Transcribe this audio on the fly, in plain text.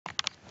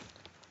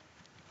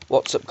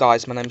What's up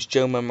guys, my name's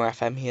Eugenio Mena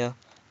FM here,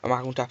 and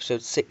welcome to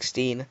episode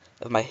 16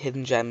 of my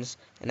Hidden Gems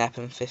in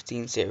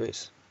FM15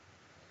 series.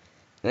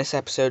 In this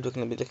episode we're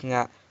going to be looking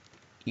at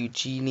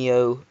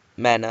Eugenio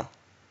Mena,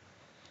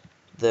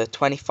 the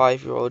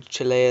 25-year-old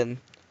Chilean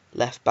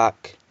left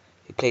back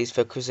who plays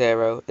for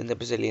Cruzeiro in the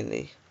Brazilian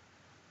league.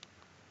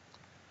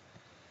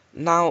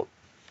 Now,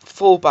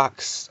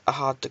 fullbacks are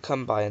hard to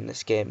come by in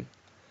this game.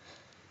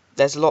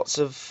 There's lots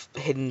of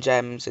hidden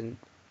gems in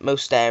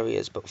most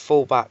areas, but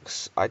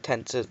fullbacks, I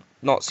tend to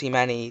not see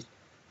many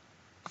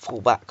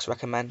fullbacks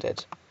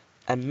recommended.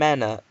 And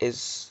Mena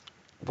is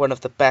one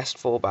of the best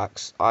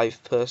fullbacks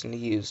I've personally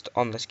used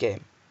on this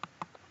game.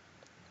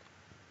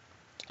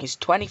 He's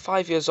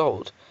 25 years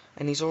old,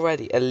 and he's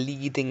already a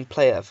leading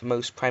player for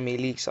most Premier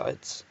League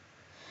sides.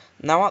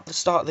 Now, at the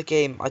start of the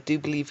game, I do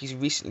believe he's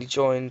recently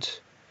joined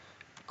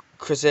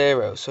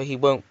Cruzeiro, so he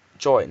won't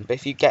join. But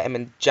if you get him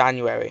in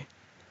January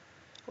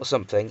or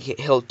something,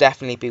 he'll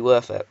definitely be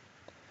worth it.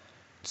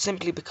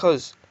 Simply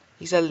because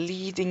he's a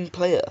leading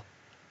player,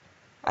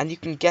 and you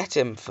can get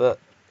him for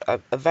a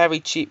very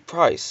cheap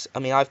price. I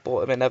mean, I've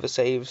bought him in other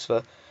saves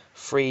for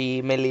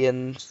 3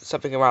 million,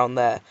 something around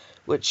there,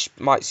 which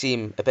might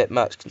seem a bit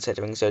much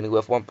considering he's only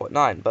worth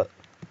 1.9, but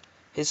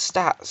his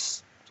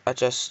stats are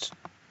just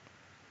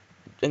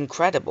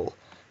incredible.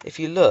 If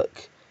you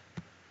look,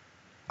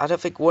 I don't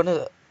think all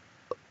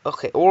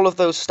of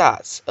those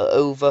stats are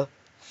over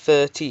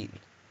 13.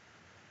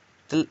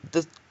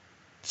 The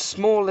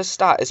smallest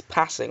stat is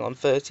passing on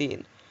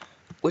 13,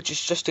 which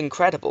is just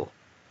incredible.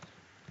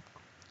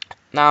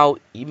 Now,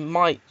 you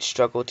might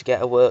struggle to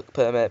get a work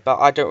permit, but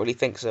I don't really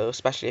think so,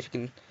 especially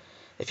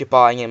if you're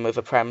buying him with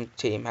a Prem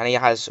team, and he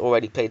has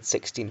already played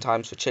 16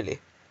 times for Chile.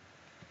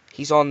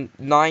 He's on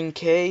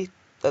 9k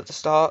at the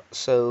start,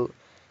 so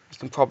you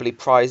can probably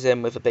prize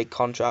him with a big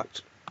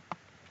contract.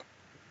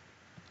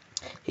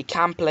 He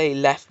can play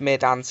left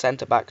mid and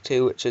centre back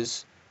too, which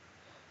is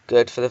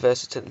good for the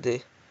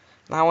versatility.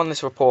 Now, on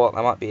this report,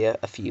 there might be a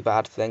few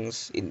bad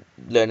things in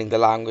learning the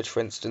language,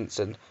 for instance,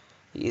 and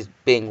he's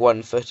being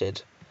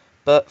one-footed.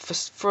 But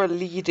for a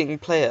leading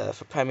player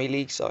for Premier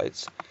League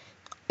sides,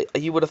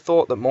 you would have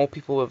thought that more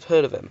people would have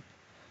heard of him.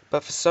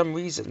 But for some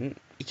reason,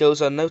 he goes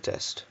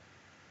unnoticed.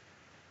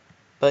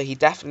 But he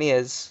definitely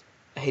is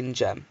a hidden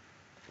gem.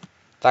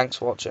 Thanks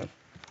for watching.